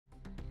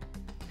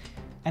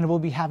And we'll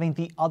be having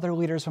the other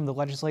leaders from the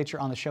legislature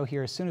on the show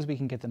here as soon as we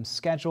can get them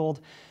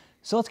scheduled.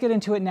 So let's get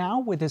into it now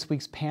with this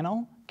week's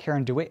panel.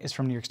 Karen DeWitt is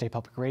from New York State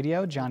Public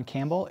Radio. John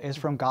Campbell is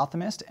from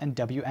Gothamist and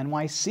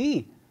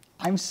WNYC.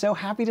 I'm so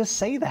happy to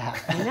say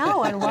that. I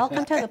know, and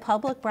welcome to the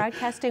public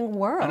broadcasting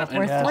world.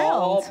 We're thrilled.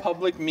 All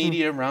public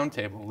media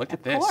roundtable. Look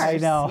at this. Of course, I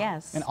know.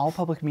 Yes. An all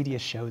public media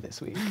show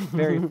this week.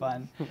 Very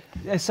fun.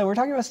 So we're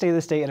talking about State of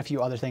the State and a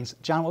few other things.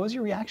 John, what was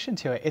your reaction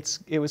to it?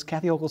 It was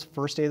Kathy Hochul's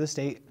first State of the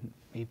State,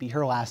 maybe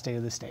her last State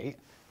of the State.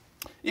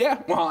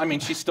 Yeah, well, I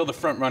mean, she's still the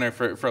front runner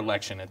for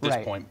election at this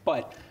point.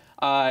 But,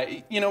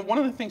 you know, one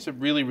of the things that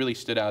really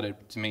stood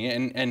out to me,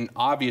 and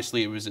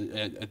obviously it was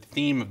a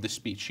theme of the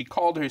speech, she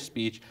called her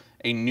speech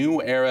a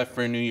new era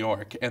for New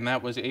York, and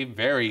that was a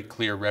very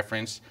clear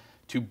reference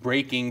to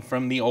breaking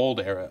from the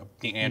old era,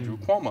 the Andrew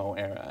Cuomo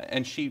era.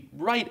 And she,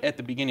 right at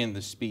the beginning of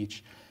the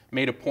speech,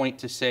 made a point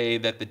to say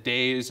that the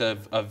days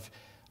of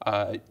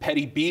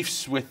petty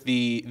beefs with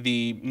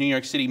the New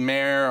York City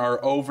mayor are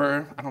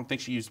over. I don't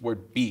think she used the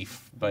word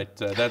beef, but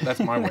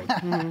that's my word.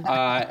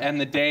 And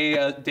the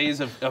days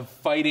of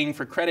fighting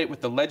for credit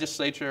with the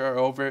legislature are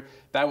over.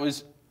 That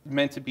was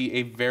meant to be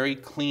a very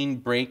clean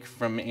break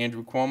from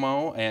Andrew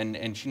Cuomo,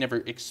 and she never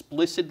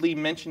explicitly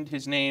mentioned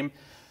his name,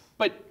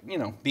 but you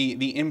know,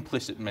 the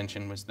implicit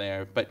mention was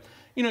there. But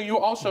you know, you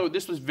also,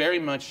 this was very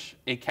much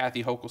a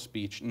Kathy Hochul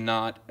speech,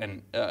 not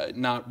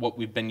what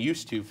we've been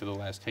used to for the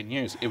last 10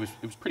 years. It was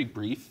pretty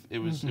brief. It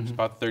was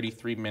about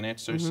 33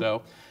 minutes or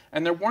so,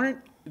 and there weren't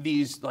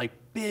these like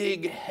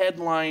big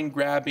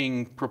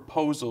headline-grabbing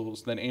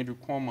proposals that Andrew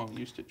Cuomo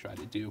used to try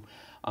to do.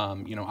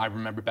 You know, I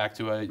remember back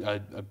to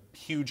a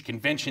huge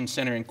convention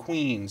center in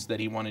Queens that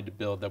he wanted to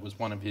build. That was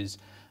one of his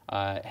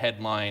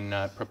headline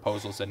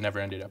proposals that never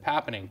ended up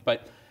happening.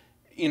 But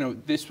you know,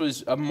 this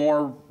was a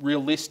more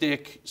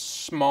realistic,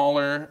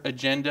 smaller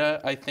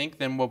agenda, I think,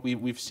 than what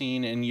we've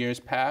seen in years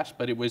past.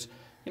 But it was,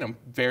 you know,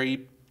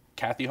 very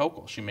Kathy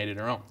Hochul. She made it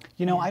her own.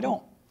 You know, I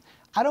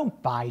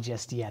don't buy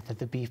just yet that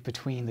the beef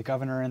between the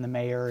governor and the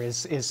mayor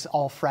is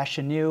all fresh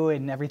and new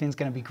and everything's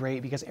going to be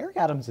great, because Eric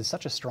Adams is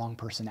such a strong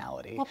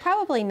personality. Well,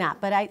 probably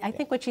not, but I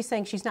think what she's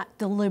saying, she's not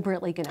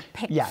deliberately going to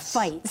pick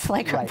fights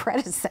like her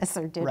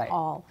predecessor did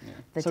all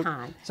the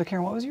time. So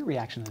Karen, what was your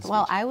reaction to this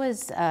Well, speech? I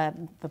was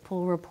the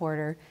pool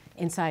reporter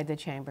inside the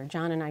chamber.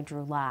 John and I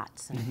drew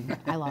lots, and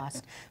I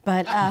lost.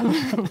 But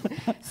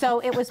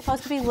so it was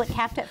supposed to be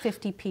capped at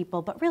 50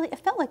 people, but really it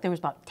felt like there was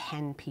about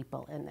 10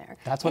 people in there.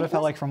 That's what it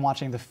felt like from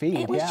watching the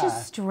feed. It was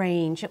just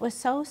strange. It was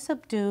so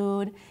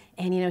subdued,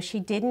 and you know,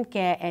 she didn't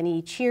get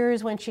any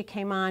cheers when she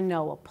came on,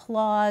 no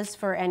applause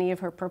for any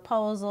of her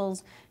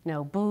proposals,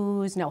 no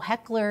boos, no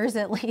hecklers.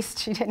 At least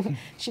she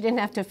didn't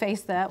have to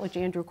face that, which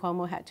Andrew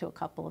Cuomo had to a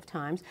couple of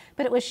times.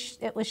 But it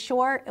was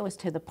short. It was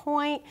to the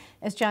point.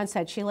 As John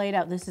said, she laid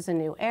out, this is a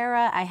new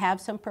era. I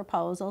have some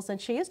proposals, and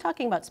she is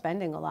talking about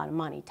spending a lot of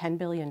money, $10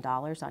 billion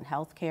on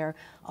health care,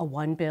 a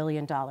 $1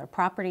 billion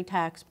property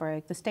tax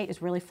break. The state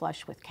is really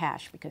flush with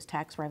cash because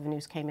tax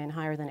revenues came in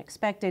higher than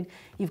expected.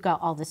 You've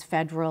got all this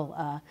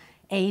federal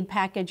aid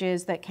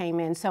packages that came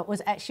in. So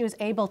she was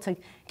able to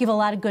give a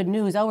lot of good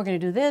news. Oh, we're going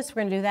to do this,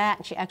 we're going to do that.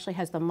 And she actually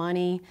has the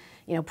money.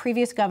 You know,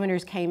 previous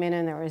governors came in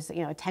and there was,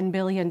 you know, a $10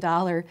 billion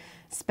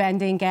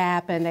spending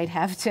gap, and they'd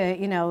have to,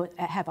 you know,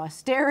 have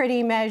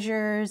austerity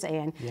measures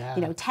and,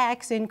 you know,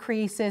 tax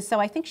increases. So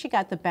I think she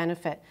got the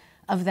benefit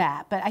of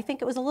that. But I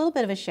think it was a little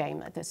bit of a shame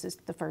that this is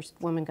the first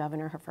woman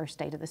governor, her first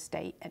State of the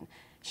State. And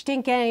she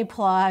didn't get any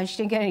applause, she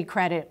didn't get any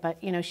credit,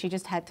 but, you know, she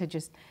just had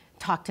to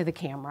talk to the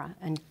camera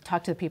and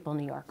talk to the people in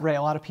New York. Right,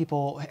 a lot of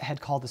people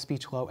had called the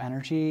speech low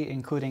energy,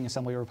 including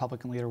Assembly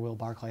Republican leader Will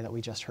Barclay that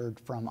we just heard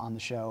from on the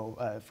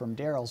show from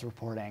Daryl's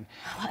reporting.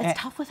 Well, it's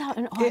tough without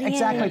an audience.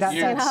 Exactly,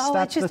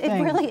 that's the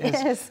thing. It really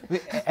is.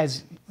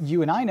 As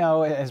you and I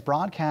know, as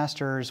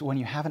broadcasters, when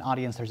you have an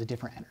audience, there's a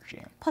different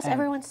energy. Plus,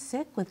 everyone's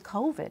sick with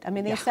COVID. I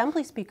mean, the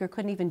Assembly Speaker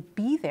couldn't even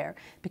be there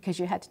because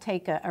you had to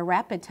take a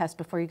rapid test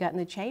before you got in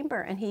the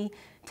chamber, and he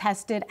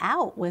tested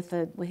out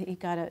he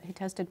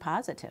tested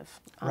positive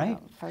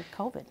for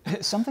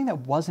COVID. Something that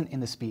wasn't in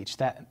the speech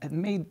that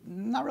made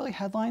not really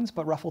headlines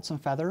but ruffled some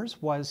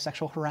feathers was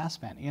sexual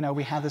harassment. You know,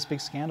 we had this big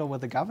scandal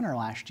with the governor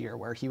last year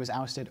where he was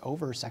ousted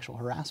over sexual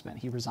harassment.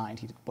 He resigned.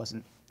 He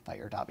wasn't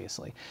fired,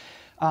 obviously.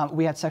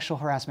 We had sexual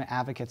harassment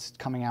advocates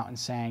coming out and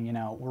saying, you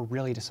know, we're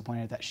really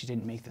disappointed that she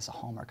didn't make this a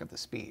hallmark of the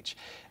speech.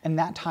 And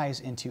that ties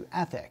into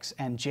ethics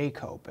and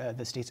JCOPE,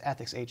 the state's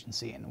ethics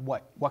agency, and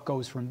what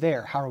goes from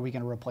there. How are we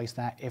going to replace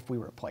that if we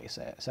replace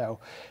it? So,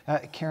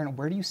 Karen,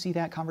 where do you see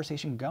that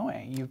conversation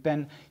going? You've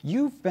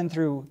been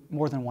through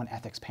more than one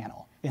ethics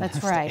panel.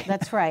 That's right,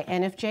 that's right.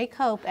 And if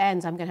JCOPE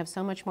ends, I'm going to have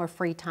so much more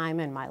free time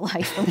in my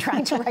life. I'm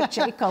trying to write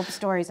JCOPE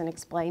stories and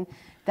explain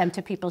them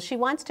to people. She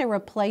wants to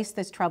replace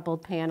this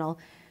troubled panel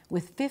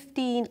with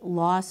 15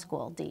 law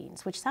school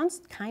deans, which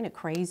sounds kind of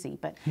crazy,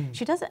 but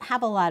she doesn't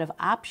have a lot of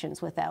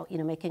options without, you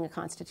know, making a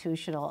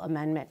constitutional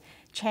amendment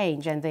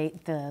change. And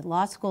the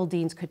law school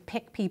deans could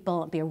pick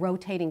people, be a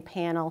rotating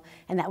panel,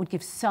 and that would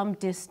give some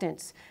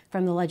distance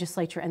from the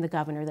legislature and the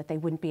governor that they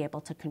wouldn't be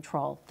able to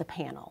control the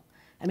panel.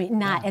 I mean,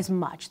 not as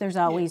much. There's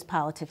always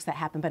politics that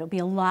happen, but it would be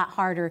a lot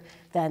harder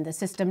than the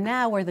system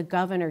now where the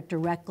governor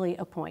directly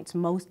appoints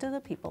most of the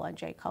people on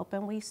Jay Cope,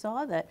 and we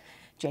saw that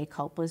Jay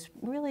Cope was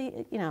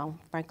really, you know,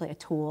 frankly, a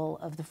tool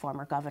of the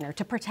former governor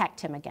to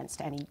protect him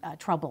against any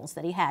troubles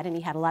that he had, and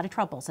he had a lot of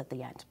troubles at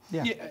the end.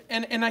 Yeah,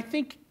 and I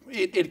think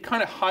it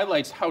kind of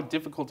highlights how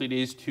difficult it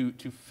is to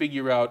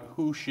figure out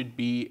who should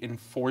be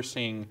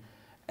enforcing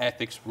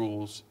ethics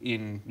rules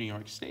in New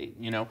York State.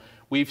 You know,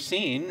 we've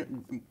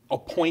seen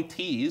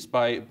appointees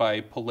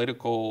by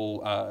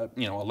political,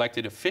 you know,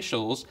 elected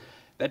officials.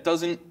 That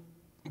doesn't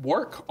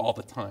work all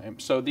the time.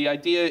 So the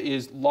idea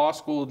is law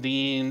school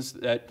deans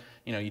that,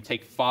 you know, you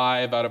take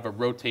 5 out of a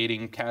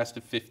rotating cast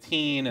of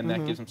 15, and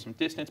that gives them some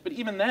distance. But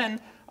even then,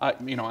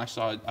 you know, I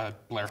saw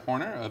Blair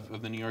Horner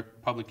of the New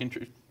York Public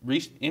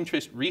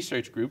Interest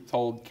Research Group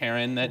told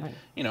Karen that,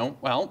 you know,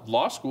 well,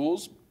 law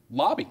schools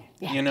lobby,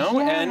 you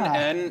know,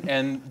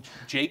 and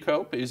Jay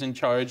Cope is in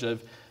charge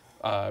of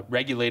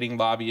regulating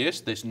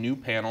lobbyists. This new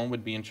panel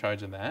would be in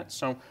charge of that.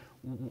 So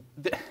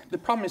the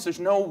problem is there's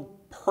no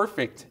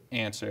perfect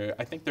answer.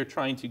 I think they're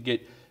trying to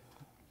get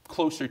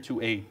closer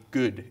to a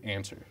good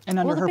answer. And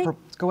under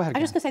go ahead.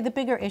 I'm just going to say the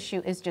bigger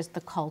issue is just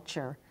the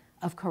culture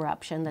of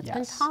corruption that's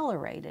been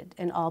tolerated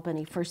in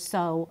Albany for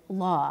so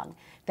long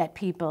that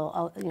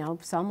people, you know,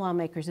 some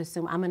lawmakers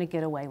assume I'm going to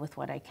get away with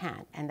what I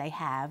can, and they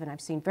have, and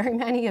I've seen very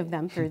many of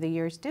them through the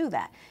years do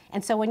that.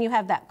 And so when you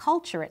have that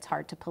culture, it's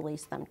hard to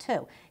police them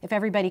too. If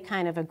everybody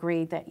kind of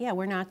agreed that, yeah,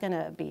 we're not going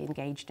to be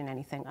engaged in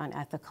anything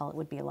unethical, it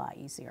would be a lot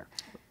easier.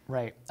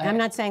 Right. And I'm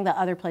not saying that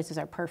other places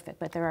are perfect,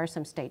 but there are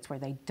some states where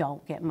they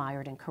don't get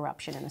mired in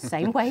corruption in the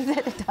same way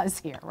that it does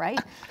here, right?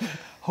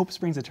 Hope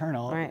springs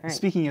eternal. Right.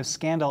 Speaking of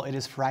scandal, it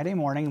is Friday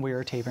morning. We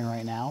are taping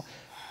right now.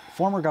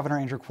 Former Governor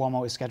Andrew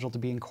Cuomo is scheduled to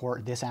be in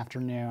court this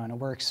afternoon.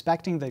 We're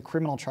expecting the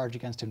criminal charge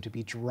against him to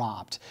be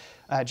dropped.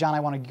 John, I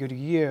want to go to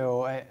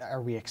you.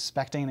 Are we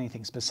expecting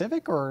anything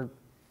specific, or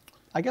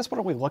I guess what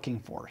are we looking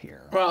for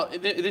here? Well,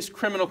 this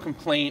criminal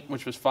complaint,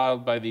 which was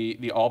filed by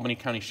the Albany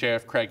County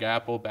Sheriff Craig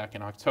Apple back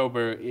in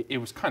October, it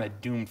was kind of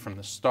doomed from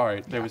the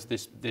start. There was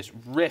this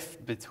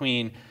rift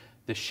between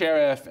the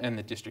sheriff and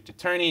the district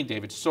attorney,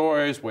 David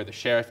Soares, where the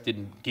sheriff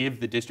didn't give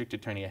the district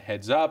attorney a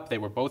heads up. They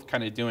were both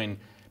kind of doing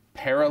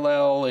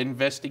parallel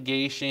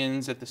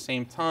investigations at the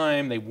same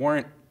time. They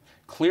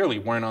clearly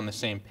weren't on the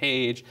same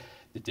page.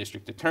 The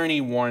district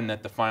attorney warned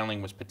that the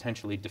filing was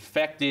potentially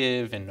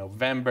defective in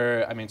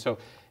November. I mean, so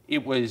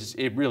it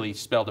really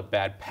spelled a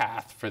bad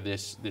path for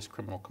this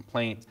criminal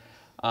complaint.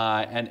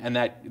 And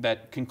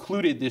that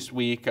concluded this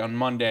week on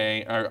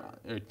Monday, or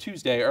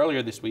Tuesday,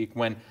 earlier this week,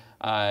 when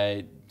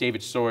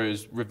David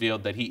Soares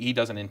revealed that he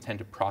doesn't intend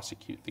to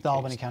prosecute the case.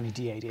 Albany County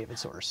DA David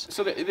Soares.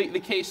 So the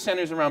case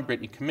centers around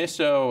Brittany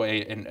Commisso,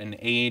 an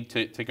aide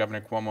to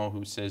Governor Cuomo,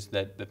 who says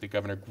that the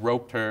governor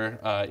groped her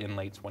in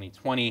late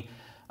 2020.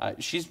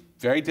 She's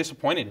very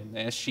disappointed in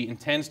this. She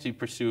intends to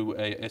pursue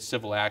a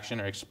civil action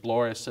or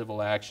explore a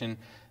civil action.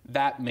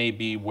 That may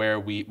be where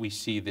we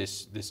see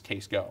this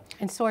case go.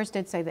 And Soares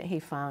did say that he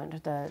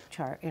found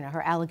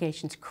her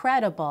allegations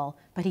credible,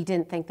 but he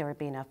didn't think there would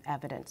be enough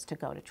evidence to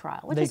go to trial,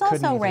 which has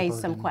also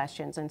raised some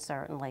questions. And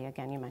certainly,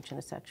 again, you mentioned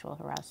the sexual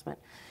harassment,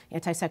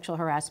 anti-sexual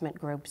harassment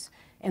groups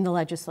in the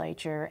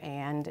legislature,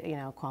 and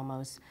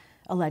Cuomo's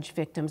alleged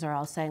victims are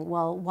all saying,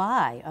 well,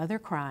 why? Other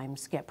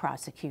crimes get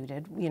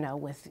prosecuted,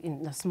 with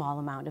a small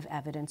amount of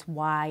evidence.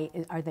 Why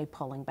are they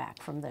pulling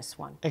back from this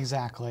one?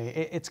 Exactly.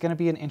 It's going to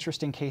be an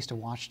interesting case to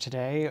watch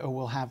today.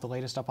 We'll have the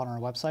latest up on our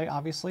website,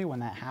 obviously, when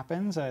that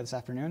happens this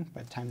afternoon,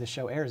 by the time this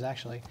show airs,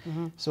 actually.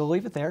 So we'll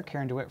leave it there.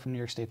 Karen DeWitt from New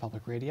York State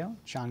Public Radio,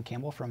 John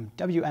Campbell from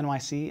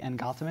WNYC and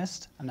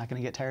Gothamist. I'm not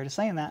going to get tired of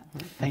saying that.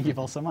 Thank you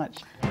both so much.